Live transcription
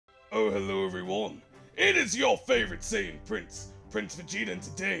Oh, hello everyone. It is your favorite Saiyan Prince, Prince Vegeta, and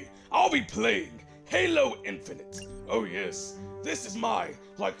today I'll be playing Halo Infinite. Oh yes, this is my,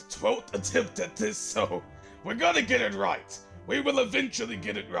 12th attempt at this, so we're gonna get it right. We will eventually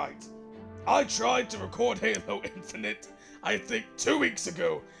get it right. I tried to record Halo Infinite, I think 2 weeks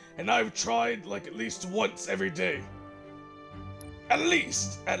ago, and I've tried at least once every day. At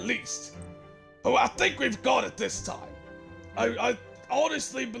least. But I think we've got it this time. I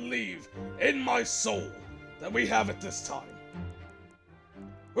honestly believe in my soul that we have it this time.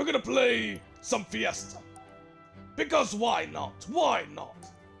 We're gonna play some Fiesta. Because why not? Why not?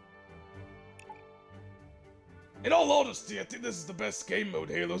 In all honesty, I think this is the best game mode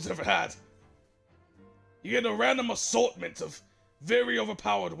Halo's ever had. You get a random assortment of very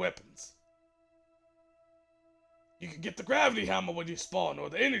overpowered weapons. You can get the gravity hammer when you spawn, or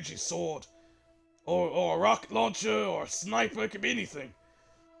the energy sword, or a rocket launcher, or a sniper. It could be anything.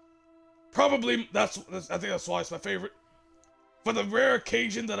 Probably I think that's why it's my favorite. For the rare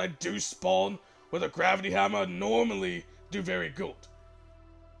occasion that I do spawn with a gravity hammer, I normally do very good.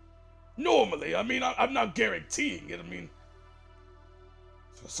 Normally, I mean, I'm not guaranteeing it. I mean,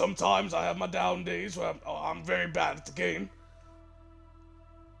 sometimes I have my down days where I'm very bad at the game.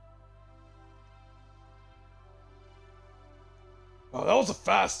 Oh, that was a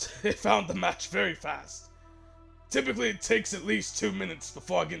fast. It found the match very fast. Typically, it takes at least 2 minutes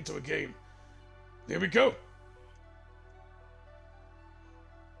before I get into a game. Here we go.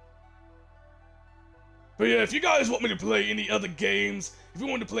 But yeah, if you guys want me to play any other games, if you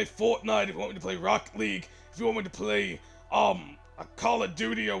want me to play Fortnite, if you want me to play Rocket League, if you want me to play, a Call of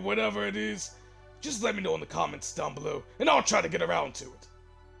Duty or whatever it is, just let me know in the comments down below, and I'll try to get around to it.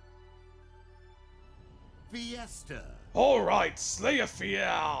 Fiesta. Alright, Slayer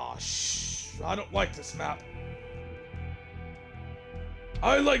Fiesta. Shh, I don't like this map.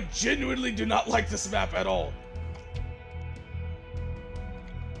 I genuinely do not like this map at all.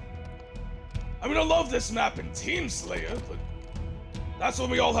 I mean, I love this map in Team Slayer, but that's when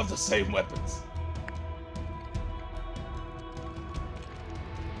we all have the same weapons.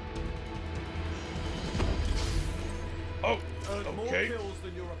 Oh, okay.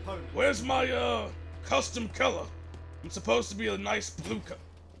 Where's my, custom color? I'm supposed to be a nice blue color.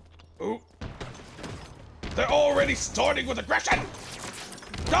 Ooh. They're already starting with aggression!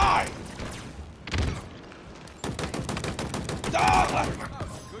 Die! Die!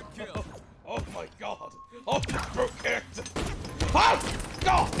 Good kill. Oh my god. Oh, this broke character. Oh!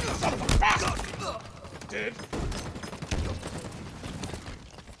 God! Son of a bastard! Dead.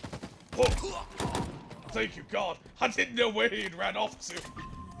 Oh. Thank you, God. I didn't know where he'd ran off to.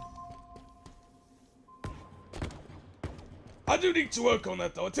 I do need to work on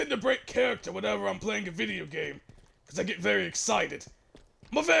that though. I tend to break character whenever I'm playing a video game, because I get very excited.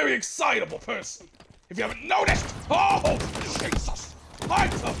 I'm a very excitable person, if you haven't noticed! Oh, Jesus! I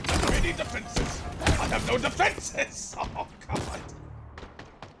have no any defenses! I have no defenses! Oh, God!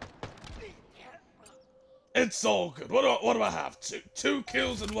 It's all good. What do I have? Two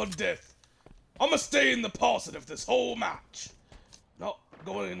kills and 1 death. I'm gonna stay in the positive this whole match. Not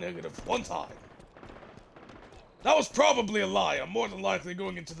going in negative 1 time. That was probably a lie. I'm more than likely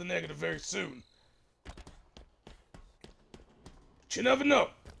going into the negative very soon. But you never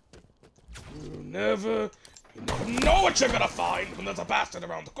know. You never know what you're gonna find when there's a bastard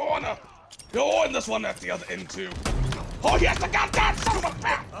around the corner. Oh, and this one at the other end too. Oh, yes, the goddamn son of a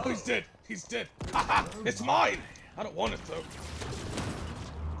bat! Oh, he's dead. He's dead. Haha, it's mine. I don't want it though.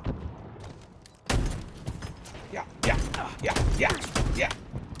 Yeah.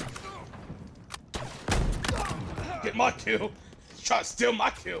 Get my kill. Try to steal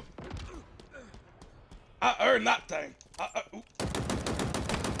my kill. I earned that thing. I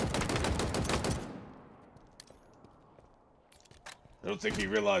don't think he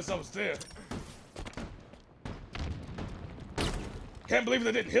realized I was there. Can't believe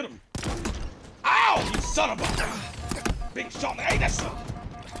they didn't hit him. Ow! You son of a... Being shot in the anus!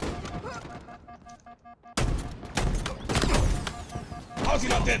 How is he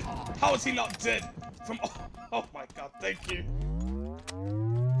not dead? How is he not dead? Oh my god, thank you.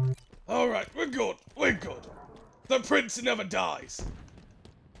 Alright, we're good. We're good. The prince never dies.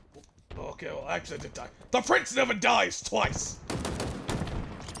 Okay, well, actually I did die. The prince never dies twice.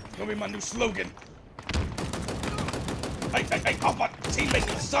 Gonna be my new slogan. Hey, oh my teammate,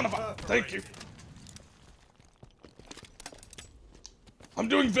 you son of a... Thank you. I'm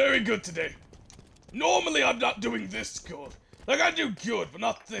doing very good today. Normally I'm not doing this good. I do good, but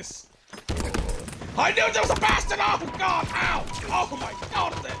not this. I knew there was a bastard! Oh god! Ow! Oh my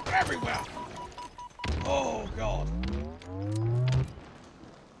god! They're everywhere! Oh god!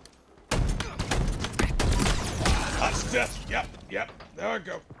 That's death. Yep. There I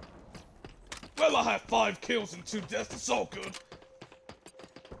go. Well, I have 5 kills and 2 deaths. It's all good.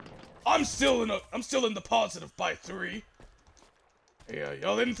 I'm still in the positive by 3. Yeah,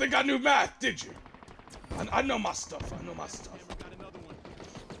 y'all didn't think I knew math, did you? I know my stuff. I know my stuff.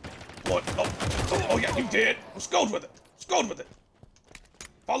 What? Oh, yeah, you did. Well, scold with it. Scold with it.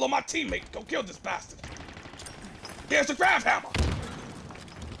 Follow my teammate. Go kill this bastard. Here's the grab hammer.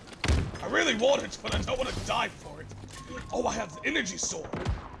 I really want it, but I don't want to die for it. Oh, I have the energy sword.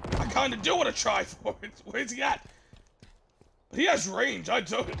 I kind of do want to try for it. Where's he at? He has range. I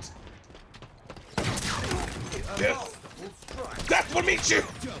don't. Death. Death will meet you.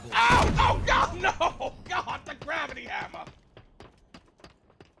 Ow! Oh, God, no! God, the gravity hammer.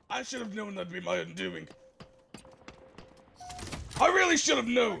 I should have known that'd be my undoing. I really should have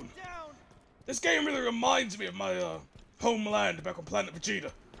known. This game really reminds me of my homeland back on planet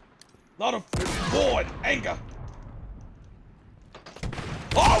Vegeta. A lot of war and anger.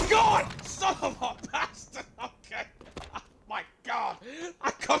 Oh God! Son of a bastard! Okay. Oh my God!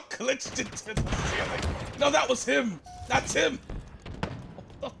 I got glitched into the ceiling. No, that was him. That's him.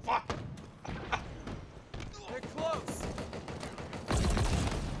 What the fuck? They're close.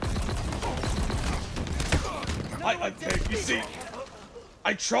 You see,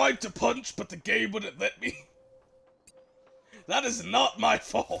 I tried to punch, but the game wouldn't let me. That is not my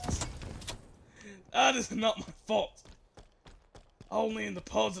fault. That is not my fault. Only in the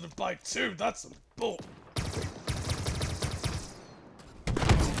positive by 2. That's some bull.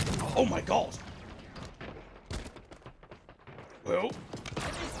 Oh my God. Well,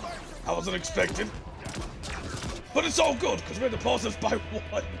 I wasn't expected. But it's all good, because we're in the positive by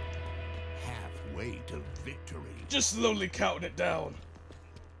 1. Halfway to victory. Just slowly counting it down.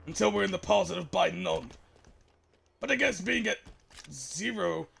 Until we're in the positive by none. But I guess being at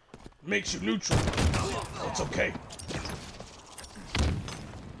 0 makes you neutral. It's okay.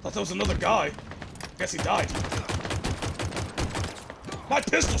 Thought there was another guy. Guess he died. My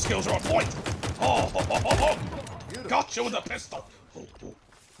pistol skills are on point! Oh. Gotcha with a pistol!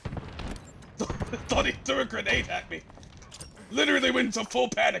 Thought he threw a grenade at me. Literally went into full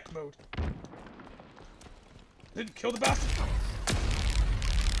panic mode. Didn't kill the bastard.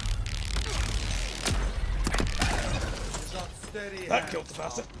 That killed the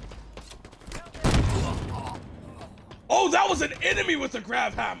bastard. Oh, that was an enemy with a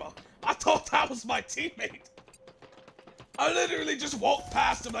grab hammer. I thought that was my teammate. I literally just walked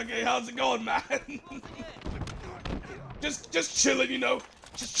past him like, hey, how's it going, man? just chilling, you know.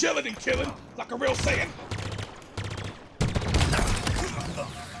 Just chilling and killing, like a real Saiyan.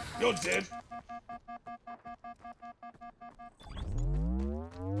 You're dead.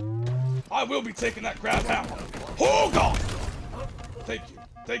 I will be taking that grab hammer. Oh, God!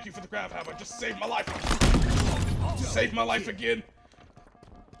 Thank you for the grab hammer. Just saved my life. Saved my life again.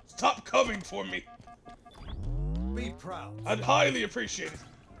 Stop coming for me. Be proud. I'd highly appreciate it.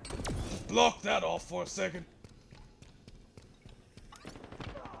 Just block that off for a second.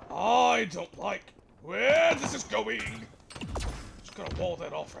 I don't like where this is going. Just gotta wall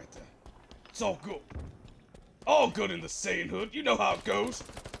that off right there. It's all good. All good in the Saiyan hood. You know how it goes.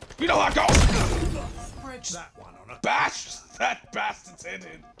 You know how it goes. That one on a Bash that bastard's head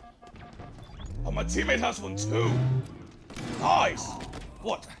in. Oh, my teammate has one too. Nice.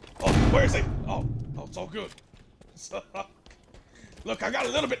 What? Oh, where is he? Oh, it's all good. Look, I got a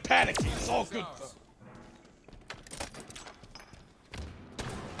little bit panicky. It's all good though.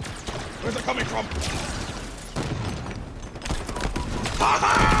 Where's it coming from?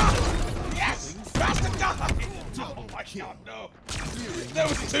 Ha-ha! Yes! Bastard died! Oh my God, no. There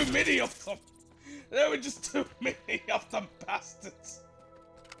was too many of them. There were just too many of them bastards.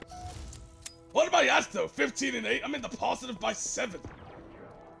 What am I at though? 15 and 8? I'm in the positive by 7.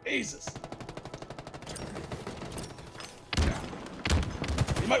 Jesus.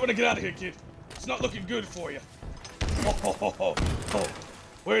 You might want to get out of here, kid. It's not looking good for you. Oh.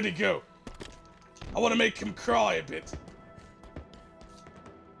 Where'd he go? I want to make him cry a bit.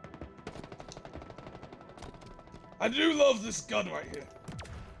 I do love this gun right here.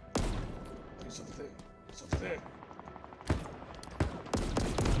 It's over there. It's over there.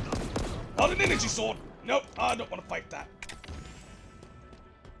 Not an energy sword. Nope, I don't want to fight that.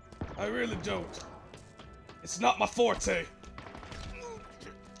 I really don't. It's not my forte.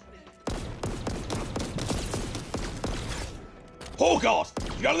 Oh God!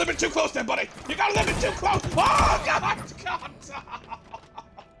 You got a little bit too close there, buddy! You got a little bit too close! Oh God!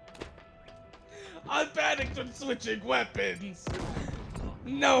 I panicked when switching weapons.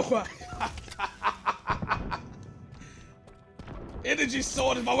 No. Energy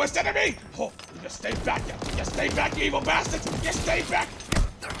sword is my worst enemy! Oh, Just stay back, just stay back, you evil bastard! Just stay back!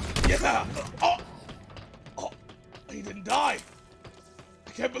 Yeah! Oh! Oh! He didn't die! I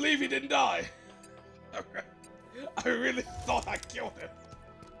can't believe he didn't die! I really thought I killed him.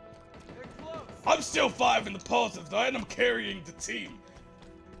 I'm still 5 in the positive though, and I'm carrying the team.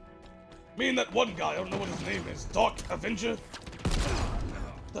 Me and that one guy, I don't know what his name is, Dark Avenger?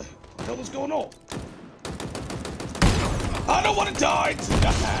 What the hell is going on? I don't want to die to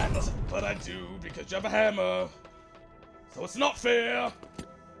your hands, but I do because you have a hammer. So it's not fair.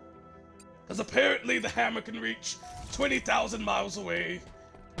 Because apparently the hammer can reach 20,000 miles away.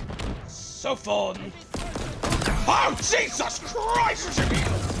 So fun. Oh, Jesus Christ, Jimmy!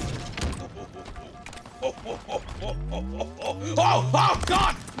 Oh,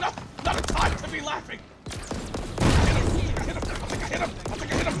 God! No, not a time to be laughing! I hit him!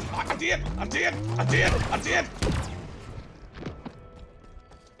 I did!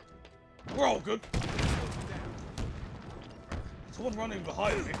 We're all good. Someone running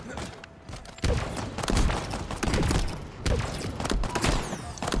behind me.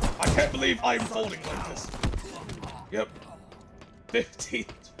 I can't believe I'm folding like this. Yep. 15.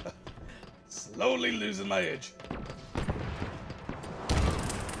 Slowly losing my edge.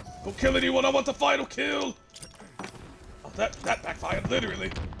 Go kill anyone I want the final kill! Oh, that backfired,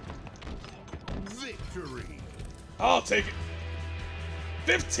 literally. Victory! I'll take it.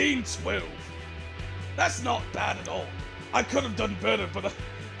 15-12. That's not bad at all. I could have done better, but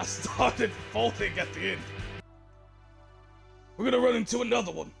I started folding at the end. We're gonna run into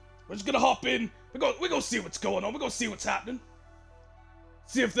another one. We're just gonna hop in. We're gonna see what's going on. We're gonna see what's happening.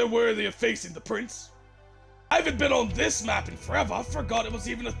 See if they're worthy of facing the prince. I haven't been on this map in forever. I forgot it was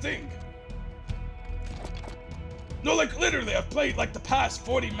even a thing. No, like literally, I've played like the past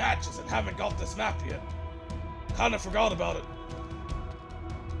 40 matches and haven't got this map yet. Kinda forgot about it.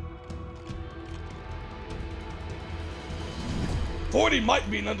 "40 might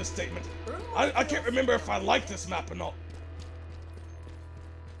be an understatement. I can't remember if I like this map or not.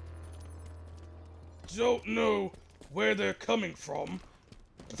 Don't know where they're coming from.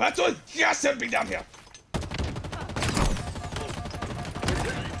 If that's what, yes, it'd be down here.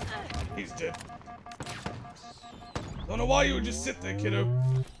 He's dead. Don't know why you would just sit there, kiddo.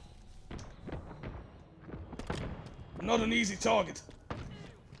 Not an easy target.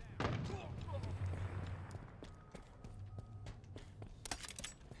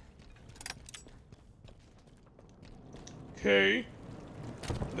 Okay.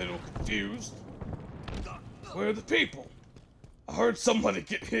 A little confused. Where are the people? I heard somebody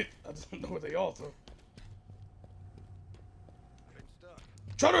get hit. I don't know where they are, though.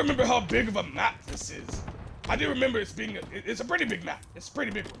 Try to remember how big of a map this is. I do remember it's being it's a pretty big map. It's a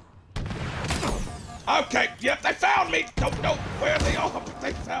pretty big one. Okay, yep, they found me! Don't know where they are, but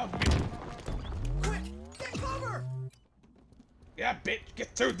they found me. Quick, get cover! Yeah, bitch,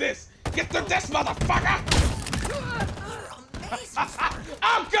 get through this! Get through this, motherfucker!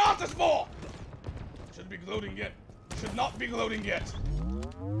 Oh God, there's more! Shouldn't be gloating yet. Should not be gloating yet.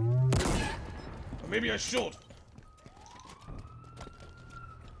 Or maybe I should.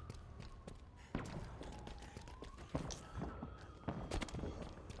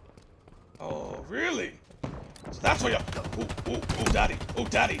 Oh, really? So that's where you... Oh, daddy. Oh,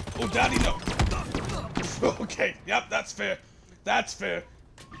 daddy. Oh, daddy, no. Okay, yep, that's fair. That's fair.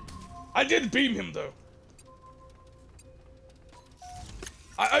 I did beam him, though.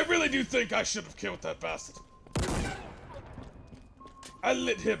 I really do think I should have killed that bastard. I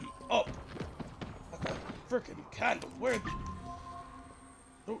lit him up like a frickin' candle. Where?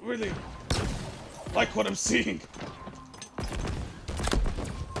 Don't really like what I'm seeing.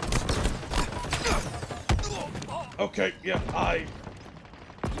 Okay, yeah, I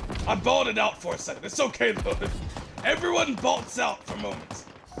balled it out for a second. It's okay though. Everyone balls out for moments.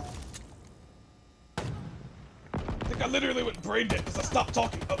 I think I literally went brain dead because I stopped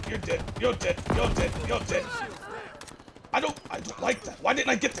talking. Oh, you're dead. You're dead. You're dead. You're dead. I don't like that. Why didn't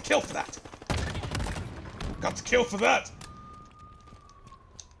I get the kill for that? Got the kill for that.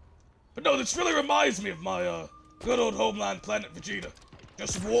 But no, this really reminds me of my good old homeland planet Vegeta.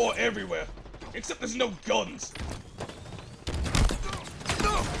 Just war everywhere. Except there's no guns.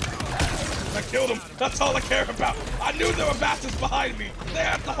 I killed him. That's all I care about. I knew there were bastards behind me. They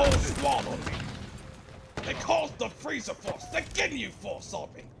had the whole squad on me. They called the Freezer Force, the Ginyu Force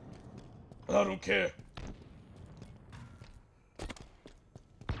on me. But I don't care.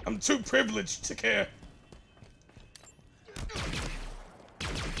 I'm too privileged to care.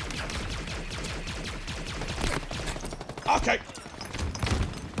 Okay.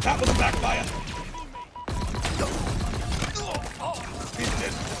 That was a backfire. He's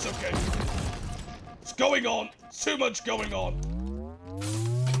dead. It's okay. going on. Too much going on.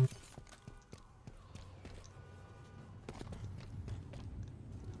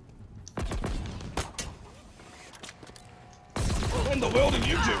 What in the world are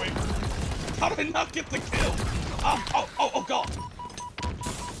you doing? How did I not get the kill? Oh god.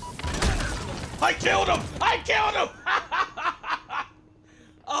 I killed him! I killed him!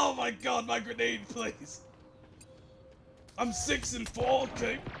 Oh my god, my grenade, please. I'm 6 and 4,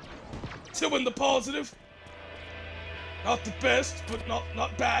 okay. 2 in the positive. Not the best, but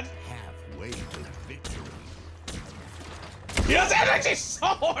not bad. Halfway to victory. He has energy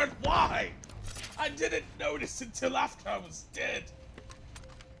sword! Why? I didn't notice until after I was dead.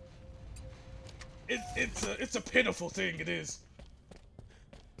 It's a pitiful thing, it is.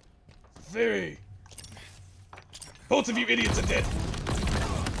 Very. Both of you idiots are dead.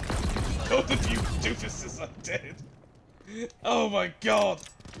 Both of you doofuses are dead. Oh my god.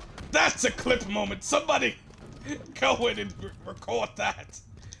 That's a clip moment. Somebody go in and record that.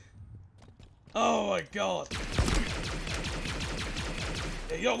 Oh my god.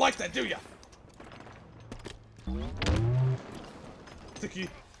 Yeah, you don't like that, do ya? I think he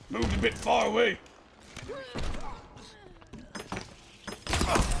moved a bit far away.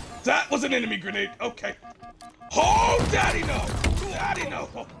 That was an enemy grenade. Okay. Oh, daddy no! Daddy no!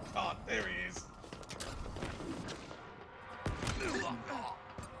 Oh god, there he is.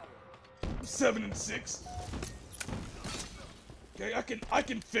 7 and 6. Okay, I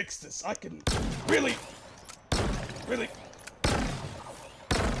can fix this. I can really.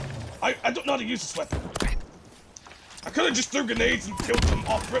 I don't know how to use this weapon. I could have just threw grenades and killed them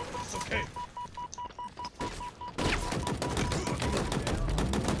off rip. It's okay.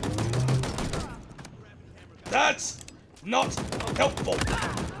 That's not helpful.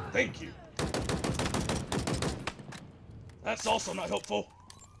 Thank you. That's also not helpful.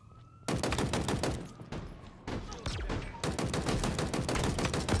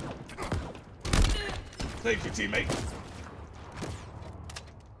 Thank you, teammate.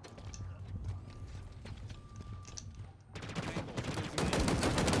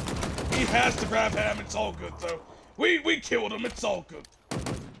 He has to grab him. It's all good, though. We killed him. It's all good.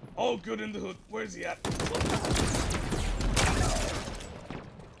 All good in the hood. Where's he at?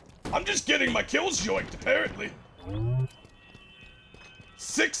 I'm just getting my kills joinked, apparently.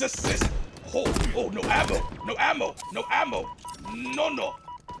 6 assists. Oh, no ammo. No ammo. No ammo. No.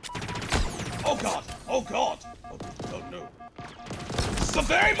 Oh god. Oh god. Oh no. This is a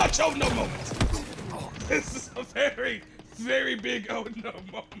very much oh no moment. This is a very, very big oh no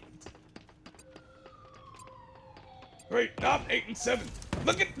moment. Great, now I'm 8 and 7.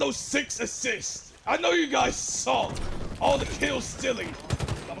 Look at those 6 assists. I know you guys saw all the kill stealing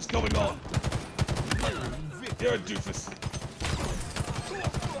that was going on. You're a doofus.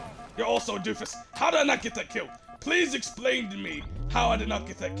 You're also a doofus. How did I not get that kill? Please explain to me how I did not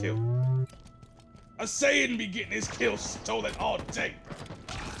get that kill. A Saiyan be getting his kill stolen all day.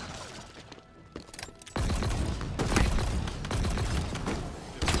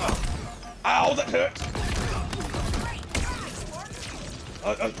 Ow, that hurt.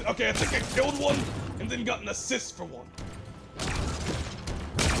 Okay, I think I killed one and then got an assist for one.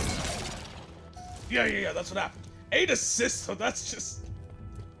 Yeah, that's what happened. 8 assists, so that's just...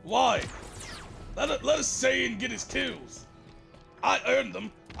 Why? Let us say and get his kills. I earned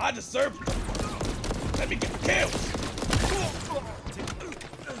them. I deserve them. Let me get kills.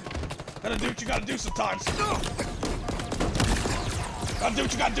 Gotta do what you gotta do sometimes. Gotta do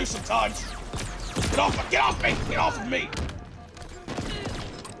what you gotta do sometimes. Get off me! Get off of me!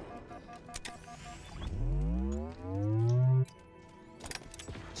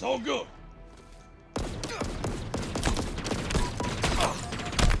 It's all good.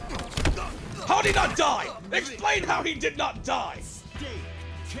 How did he not die? Explain how he did not die.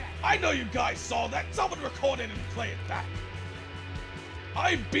 I know you guys saw that. Someone recorded and play it back.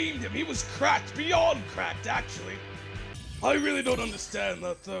 I beamed him. He was cracked. Beyond cracked, actually. I really don't understand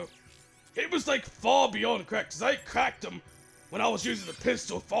that, though. It was like far beyond cracked, because I cracked him when I was using the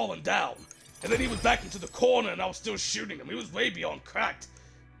pistol falling down. And then he was back into the corner and I was still shooting him. He was way beyond cracked.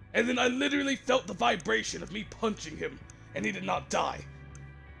 And then I literally felt the vibration of me punching him, and he did not die.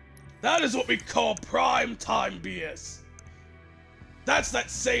 That is what we call prime time BS. That's that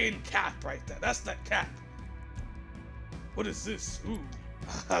Saiyan cap right there. That's that cap. What is this? Ooh,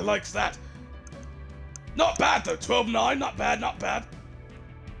 I likes that. Not bad though, 12-9, not bad, not bad.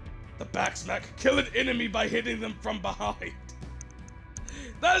 The back smack, kill an enemy by hitting them from behind.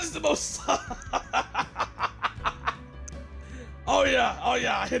 That is the most... Oh yeah,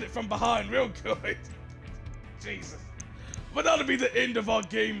 I hit it from behind real good. Jesus. But that'll be the end of our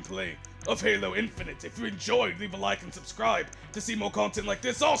gameplay. of Halo Infinite. If you enjoyed, leave a like and subscribe to see more content like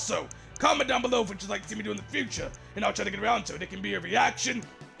this. Also, comment down below what you'd like to see me do in the future, and I'll try to get around to it. It can be a reaction,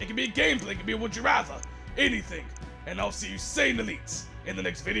 it can be a gameplay, it can be a would you rather, anything. And I'll see you sane elites in the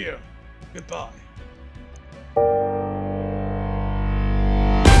next video. Goodbye.